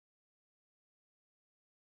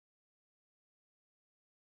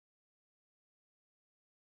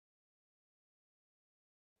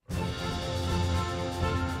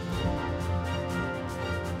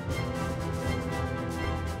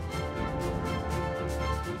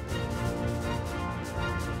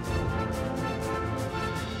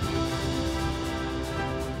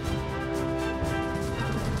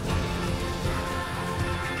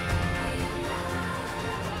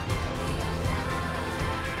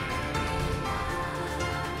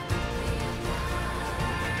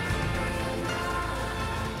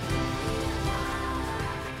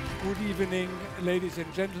evening, ladies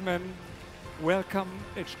and gentlemen. Welcome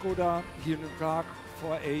at ŠKODA here in Prague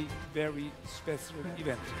for a very special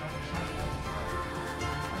event.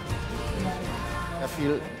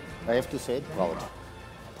 I have to say, proud.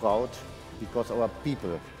 Proud because our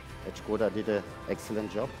people at ŠKODA did an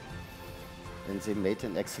excellent job and they made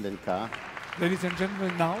an excellent car. Ladies and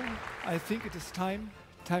gentlemen, now I think it is time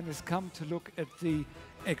has come to look at the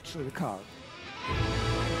actual car.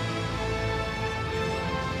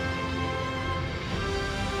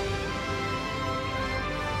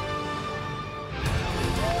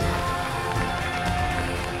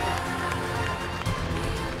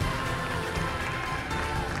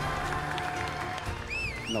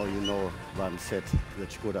 Now you know why I'm said that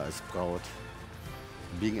ŠKODA is proud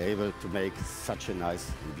being able to make such a nice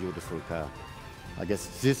and beautiful car. I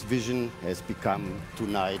guess this vision has become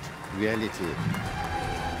tonight reality.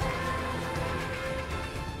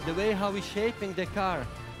 The way how we're shaping the car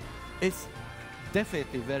is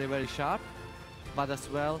definitely very, very sharp, but as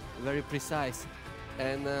well very precise.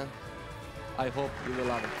 And I hope you will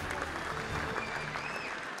love it.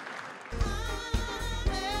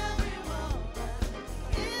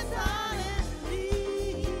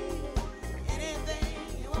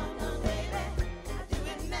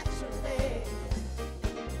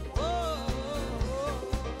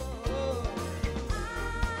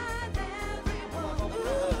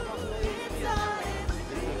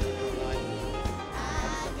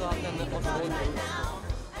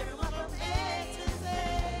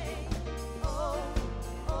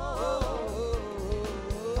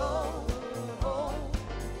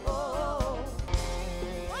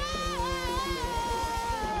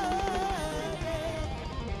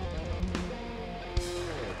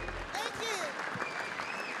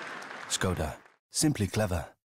 ŠKODA. Simply clever.